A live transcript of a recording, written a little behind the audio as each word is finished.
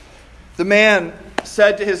The man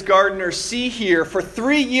said to his gardener, "See here, for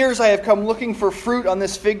 3 years I have come looking for fruit on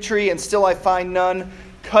this fig tree, and still I find none.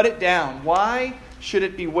 Cut it down. Why should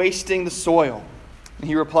it be wasting the soil?" And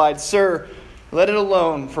he replied, "Sir, let it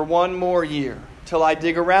alone for 1 more year, till I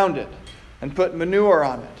dig around it and put manure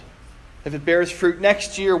on it. If it bears fruit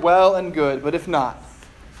next year, well and good, but if not,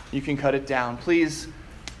 you can cut it down." Please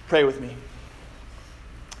pray with me.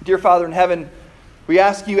 Dear Father in heaven, we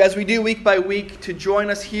ask you, as we do week by week, to join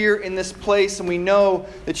us here in this place, and we know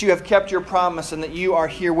that you have kept your promise and that you are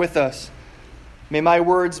here with us. May my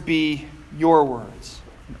words be your words,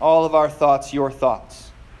 and all of our thoughts your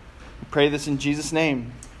thoughts. We pray this in Jesus'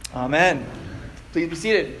 name. Amen. Please be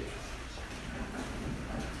seated.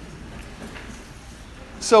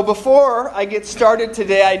 So before I get started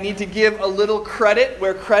today, I need to give a little credit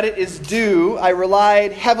where credit is due. I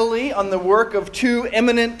relied heavily on the work of 2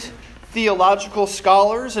 eminent theological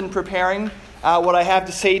scholars in preparing what I have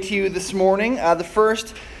to say to you this morning. The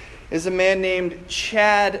first is a man named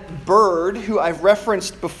Chad Bird, who I've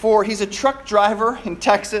referenced before. He's a truck driver in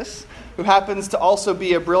Texas who happens to also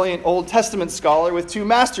be a brilliant Old Testament scholar with 2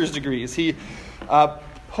 master's degrees. He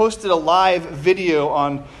posted a live video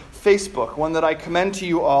on Facebook, one that I commend to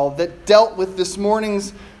you all, that dealt with this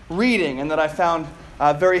morning's reading and that I found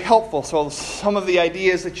very helpful. So some of the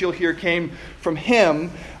ideas that you'll hear came from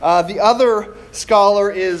him. The other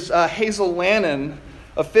scholar is Hazel Lannon,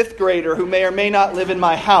 a 5th grader who may or may not live in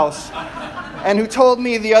my house, and who told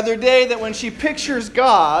me the other day that when she pictures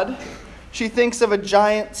God, she thinks of a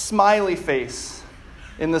giant smiley face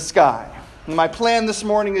in the sky. And my plan this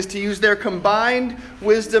morning is to use their combined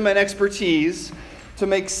wisdom and expertise to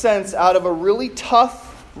make sense out of a really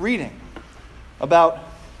tough reading about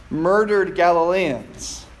murdered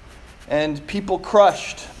Galileans and people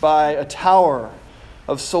crushed by a tower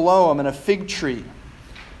of Siloam and a fig tree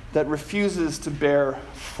that refuses to bear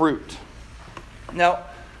fruit. Now,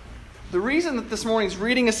 the reason that this morning's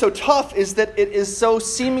reading is so tough is that it is so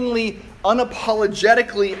seemingly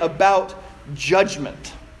unapologetically about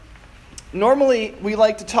judgment. Normally, we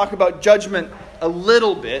like to talk about judgment a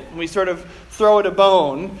little bit, and we sort of throw it a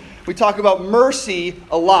bone. We talk about mercy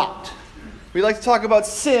a lot. We like to talk about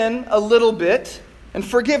sin a little bit and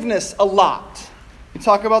forgiveness a lot. We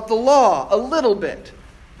talk about the law a little bit.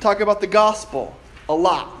 We talk about the gospel a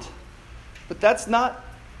lot. But that's not,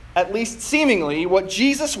 at least seemingly, what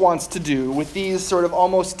Jesus wants to do with these sort of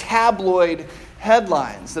almost tabloid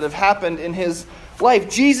headlines that have happened in his life.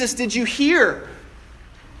 "Jesus, did you hear?"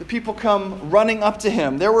 The people come running up to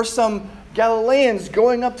him. There were some Galileans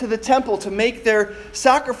going up to the temple to make their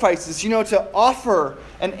sacrifices, to offer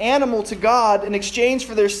an animal to God in exchange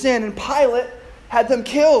for their sin, and Pilate had them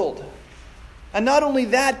killed. And not only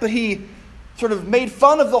that, but he sort of made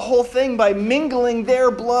fun of the whole thing by mingling their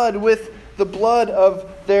blood with the blood of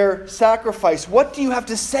their sacrifice. What do you have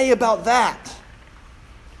to say about that?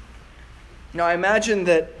 Now, I imagine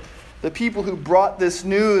that the people who brought this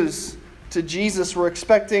news to Jesus were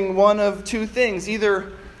expecting one of 2 things: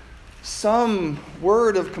 either some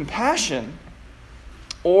word of compassion,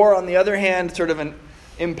 or on the other hand, sort of an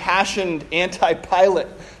impassioned anti-Pilate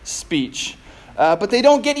speech. But they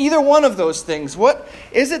don't get either one of those things. What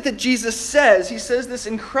is it that Jesus says? He says this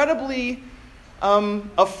incredibly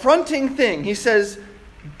affronting thing. He says,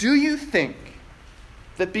 "Do you think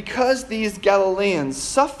that because these Galileans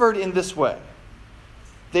suffered in this way,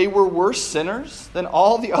 they were worse sinners than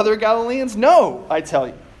all the other Galileans? No, I tell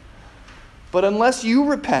you. But unless you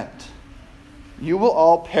repent, you will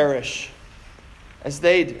all perish as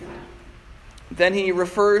they did." Then he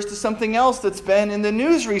refers to something else that's been in the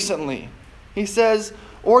news recently. He says,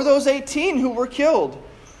 "Or those 18 who were killed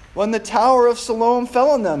when the tower of Siloam fell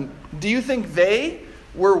on them. Do you think they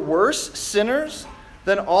were worse sinners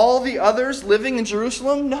than all the others living in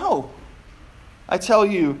Jerusalem? No. I tell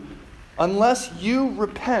you, unless you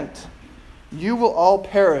repent, you will all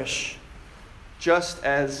perish just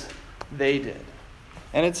as they did."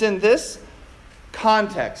 And it's in this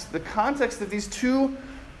context, the context of these 2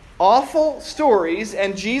 awful stories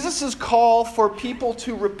and Jesus' call for people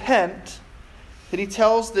to repent, that he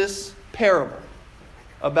tells this parable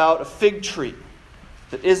about a fig tree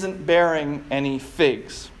that isn't bearing any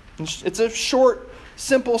figs. It's a short,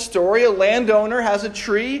 simple story. A landowner has a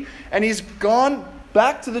tree, and he's gone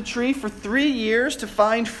back to the tree for 3 years to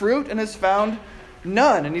find fruit and has found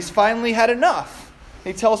none. And he's finally had enough.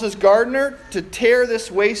 He tells his gardener to tear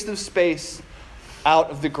this waste of space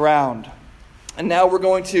out of the ground. And now we're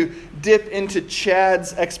going to dip into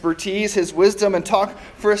Chad's expertise, his wisdom, and talk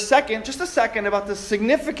for just a second, about the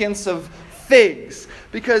significance of figs.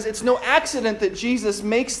 Because it's no accident that Jesus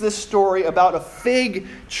makes this story about a fig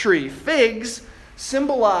tree. Figs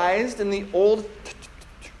symbolized in the Old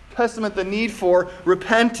Testament the need for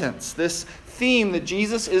repentance. This theme that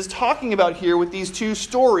Jesus is talking about here with these two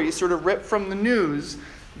stories sort of ripped from the news,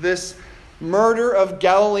 this murder of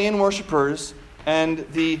Galilean worshipers and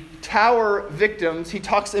the tower victims, he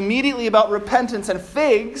talks immediately about repentance, and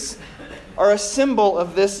figs are a symbol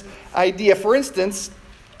of this idea. For instance,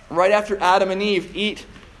 right after Adam and Eve eat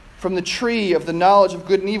from the tree of the knowledge of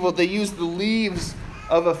good and evil, they use the leaves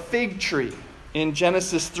of a fig tree in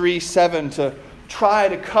Genesis 3:7 to try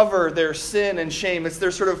to cover their sin and shame. It's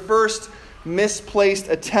their sort of first misplaced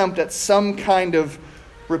attempt at some kind of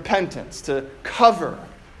repentance, to cover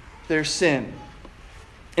their sin.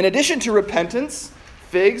 In addition to repentance,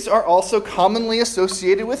 figs are also commonly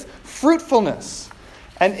associated with fruitfulness.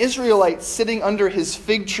 An Israelite sitting under his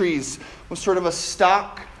fig trees was sort of a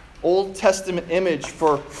stock Old Testament image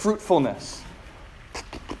for fruitfulness.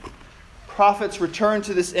 Prophets returned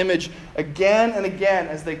to this image again and again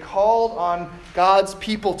as they called on God's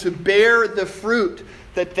people to bear the fruit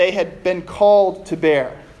that they had been called to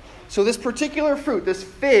bear. So this particular fruit, this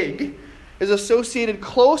fig, is associated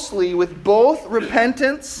closely with both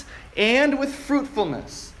repentance and with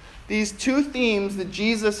fruitfulness. These two themes that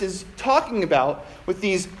Jesus is talking about with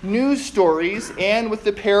these news stories and with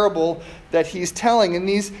the parable that he's telling. And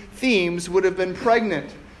these themes would have been pregnant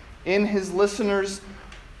in his listeners'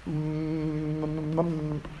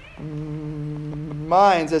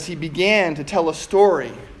 minds as he began to tell a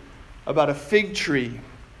story about a fig tree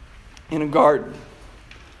in a garden.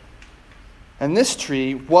 And this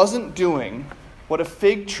tree wasn't doing what a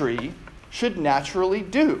fig tree should naturally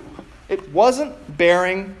do. It wasn't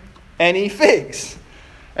bearing any figs.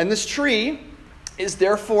 And this tree is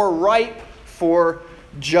therefore ripe for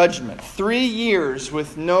judgment. 3 years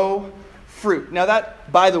with no fruit. Now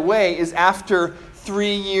that, by the way, is after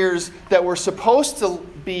 3 years that were supposed to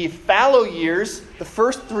be fallow years, the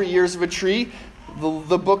first 3 years of a tree.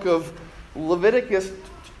 The book of Leviticus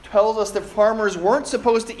tells us that farmers weren't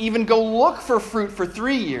supposed to even go look for fruit for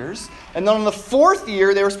 3 years. And then on the 4th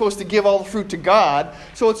year, they were supposed to give all the fruit to God.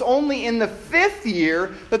 So it's only in the 5th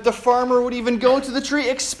year that the farmer would even go to the tree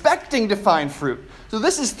expecting to find fruit. So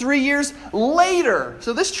this is 3 years later.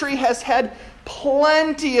 So this tree has had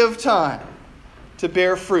plenty of time to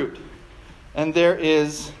bear fruit. And there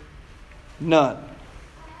is none.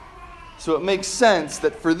 So it makes sense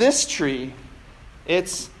that for this tree,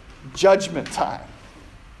 it's judgment time.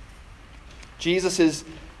 Jesus is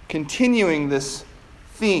continuing this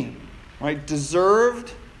theme, right?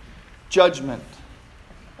 Deserved judgment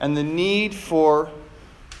and the need for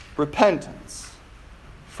repentance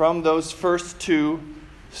from those first two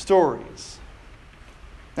stories.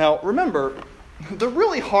 Now, remember, the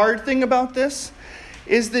really hard thing about this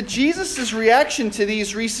is that Jesus' reaction to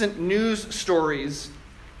these recent news stories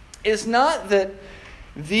is not that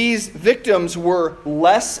these victims were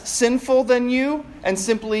less sinful than you and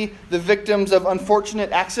simply the victims of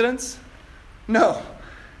unfortunate accidents. No.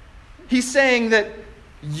 He's saying that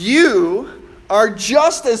you are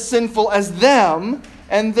just as sinful as them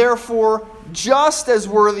and therefore just as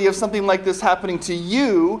worthy of something like this happening to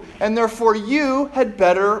you, and therefore you had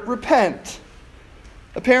better repent.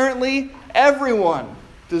 Apparently, everyone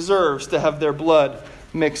deserves to have their blood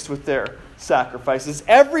mixed with their sacrifices.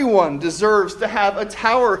 Everyone deserves to have a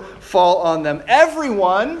tower fall on them.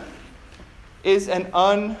 Everyone is an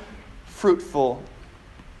unfruitful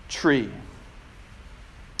tree.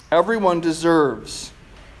 Everyone deserves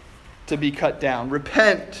to be cut down.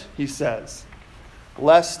 Repent, he says,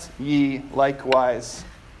 lest ye likewise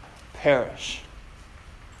perish.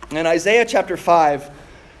 In Isaiah chapter 5,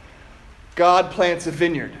 God plants a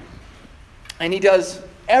vineyard. And he does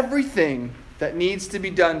everything that needs to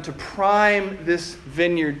be done to prime this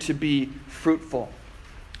vineyard to be fruitful.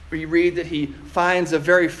 We read that he finds a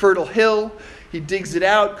very fertile hill, he digs it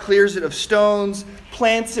out, clears it of stones,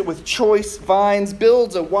 plants it with choice vines,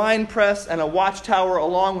 builds a wine press and a watchtower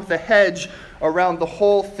along with a hedge around the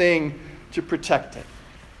whole thing to protect it.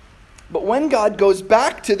 But when God goes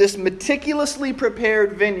back to this meticulously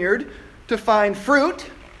prepared vineyard to find fruit,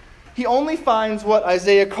 he only finds what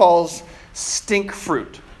Isaiah calls stink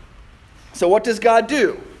fruit. So what does God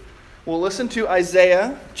do? Well, listen to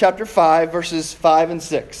Isaiah chapter 5, verses 5 and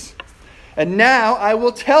 6. And now I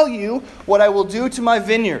will tell you what I will do to my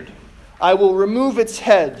vineyard. I will remove its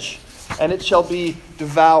hedge, and it shall be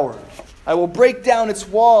devoured. I will break down its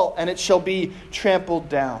wall, and it shall be trampled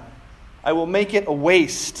down. I will make it a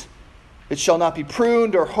waste. It shall not be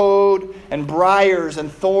pruned or hoed, and briars and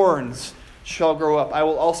thorns shall grow up. I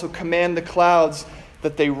will also command the clouds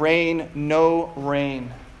that they rain no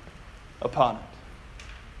rain upon it.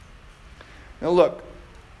 Now look,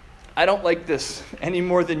 I don't like this any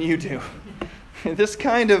more than you do. This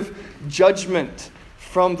kind of judgment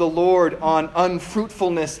from the Lord on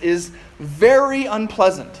unfruitfulness is very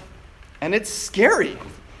unpleasant, and it's scary.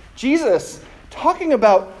 Jesus talking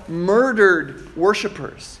about murdered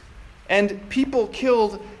worshipers and people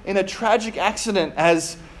killed in a tragic accident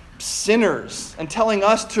as sinners and telling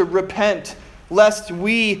us to repent lest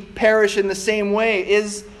we perish in the same way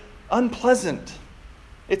is unpleasant.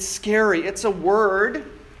 It's scary. It's a word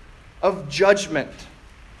of judgment.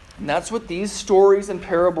 And that's what these stories and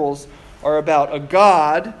parables are about. A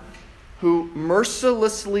God who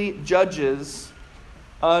mercilessly judges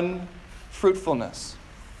unfruitfulness.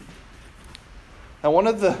 Now, one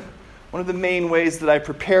of the main ways that I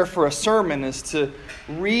prepare for a sermon is to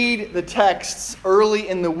read the texts early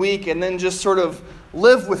in the week and then just sort of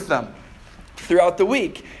live with them throughout the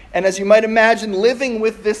week. And as you might imagine, living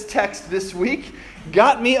with this text this week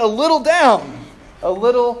got me a little down, a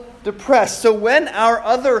little depressed. So when our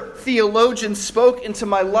other theologians spoke into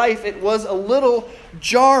my life, it was a little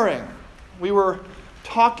jarring. We were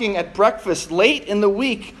talking at breakfast late in the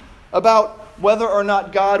week about whether or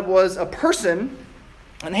not God was a person.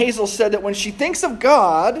 And Hazel said that when she thinks of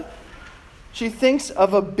God, she thinks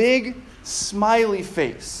of a big smiley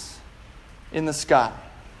face in the sky.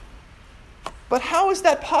 But how is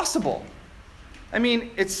that possible? I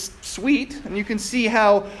mean, it's sweet, and you can see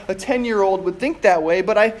how a 10-year-old would think that way,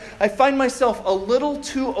 but I find myself a little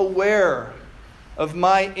too aware of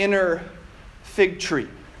my inner fig tree,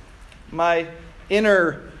 my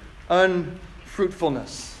inner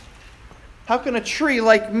unfruitfulness. How can a tree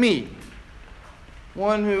like me,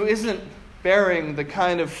 one who isn't bearing the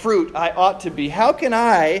kind of fruit I ought to be, how can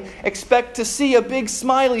I expect to see a big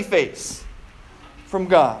smiley face from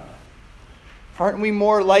God? Aren't we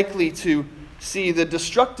more likely to see the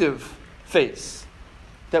destructive face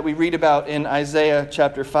that we read about in Isaiah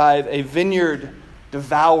chapter 5, a vineyard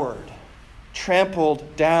devoured,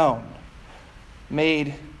 trampled down,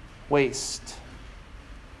 made waste?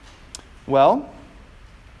 Well,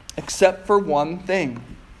 except for one thing.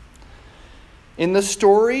 In the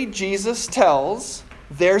story Jesus tells,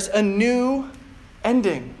 there's a new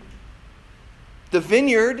ending. The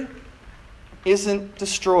vineyard isn't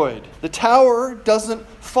destroyed. The tower doesn't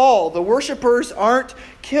fall. The worshipers aren't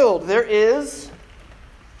killed. There is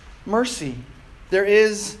mercy. There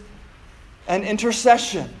is an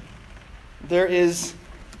intercession. There is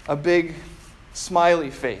a big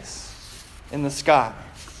smiley face in the sky.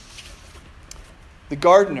 The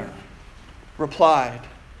gardener replied,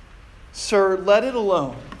 "Sir, let it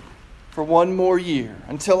alone for one more year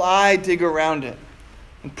until I dig around it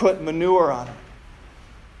and put manure on it.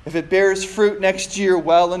 If it bears fruit next year,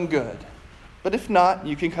 well and good. But if not,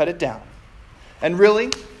 you can cut it down." And really,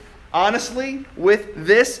 honestly, with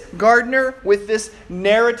this gardener, with this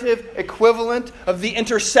narrative equivalent of the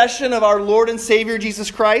intercession of our Lord and Savior Jesus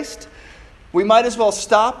Christ, we might as well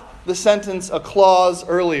stop the sentence a clause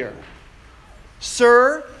earlier.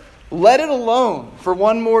 "Sir, let it alone for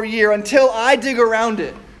one more year until I dig around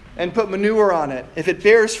it and put manure on it. If it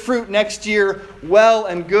bears fruit next year, well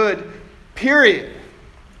and good. Period."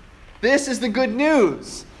 This is the good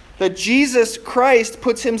news, that Jesus Christ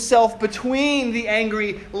puts himself between the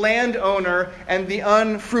angry landowner and the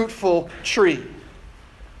unfruitful tree.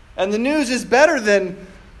 And the news is better than,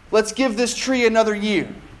 let's give this tree another year.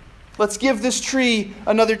 Let's give this tree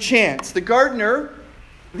another chance. The gardener,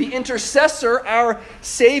 the intercessor, our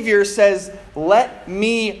Savior, says, "Let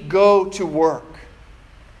me go to work."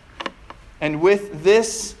 And with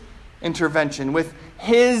this intervention, with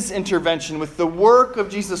his intervention, with the work of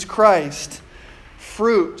Jesus Christ,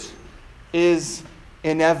 fruit is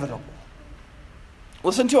inevitable.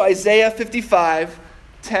 Listen to Isaiah 55,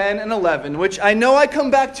 10 and 11, which I know I come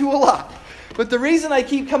back to a lot. But the reason I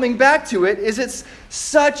keep coming back to it is it's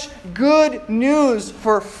such good news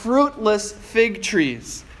for fruitless fig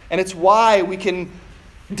trees. And it's why we can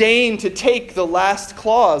deign to take the last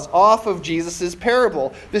clause off of Jesus'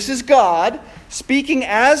 parable. This is God speaking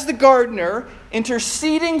as the gardener,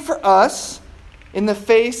 interceding for us in the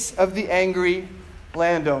face of the angry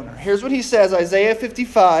landowner. Here's what he says, Isaiah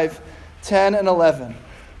 55, 10 and 11.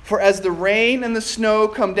 "For as the rain and the snow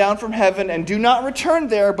come down from heaven and do not return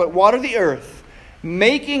there, but water the earth,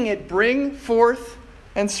 making it bring forth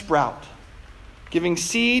and sprout, giving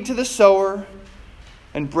seed to the sower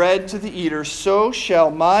and bread to the eater, so shall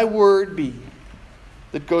my word be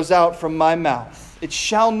that goes out from my mouth. It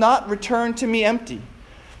shall not return to me empty,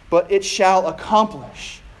 but it shall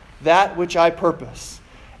accomplish that which I purpose,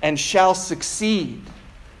 and shall succeed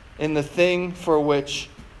in the thing for which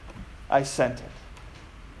I sent it."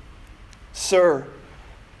 Sir,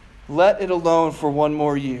 let it alone for one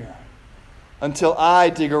more year until I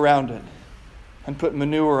dig around it and put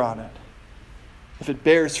manure on it. If it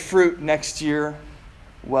bears fruit next year,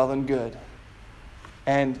 well and good.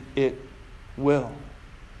 And it will.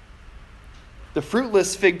 The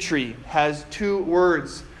fruitless fig tree has 2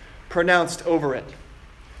 words pronounced over it.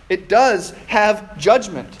 It does have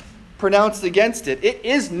judgment pronounced against it. It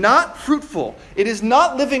is not fruitful. It is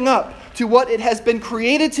not living up to what it has been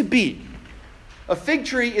created to be. A fig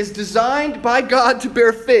tree is designed by God to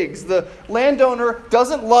bear figs. The landowner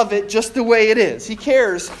doesn't love it just the way it is. He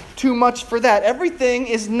cares too much for that. Everything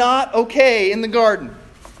is not okay in the garden.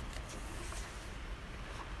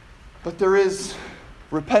 But there is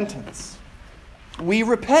repentance. We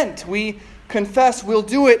repent. We confess. We'll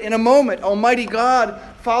do it in a moment. Almighty God,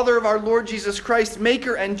 Father of our Lord Jesus Christ,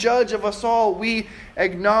 maker and judge of us all, we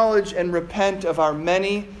acknowledge and repent of our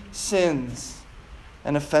many sins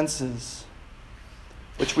and offenses,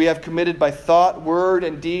 which we have committed by thought, word,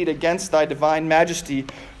 and deed against thy divine majesty,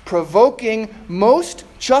 provoking most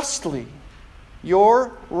justly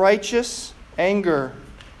your righteous anger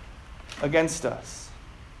against us.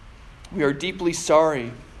 We are deeply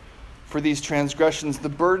sorry for these transgressions. The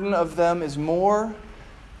burden of them is more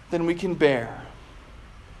than we can bear.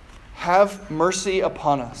 Have mercy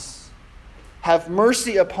upon us. Have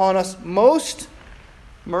mercy upon us, most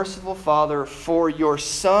merciful Father, for your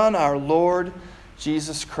Son, our Lord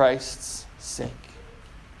Jesus Christ's sake.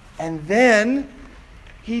 And then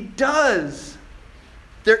he does.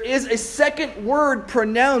 There is a second word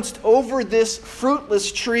pronounced over this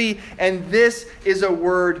fruitless tree, and this is a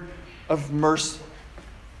word of mercy.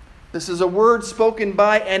 This is a word spoken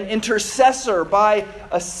by an intercessor, by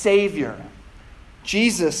a Savior.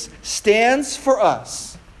 Jesus stands for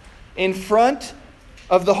us in front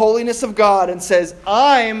of the holiness of God and says,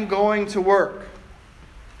 I'm going to work,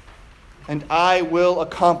 and I will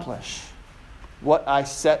accomplish what I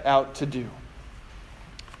set out to do.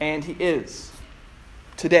 And he is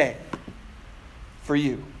today for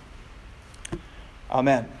you.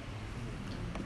 Amen.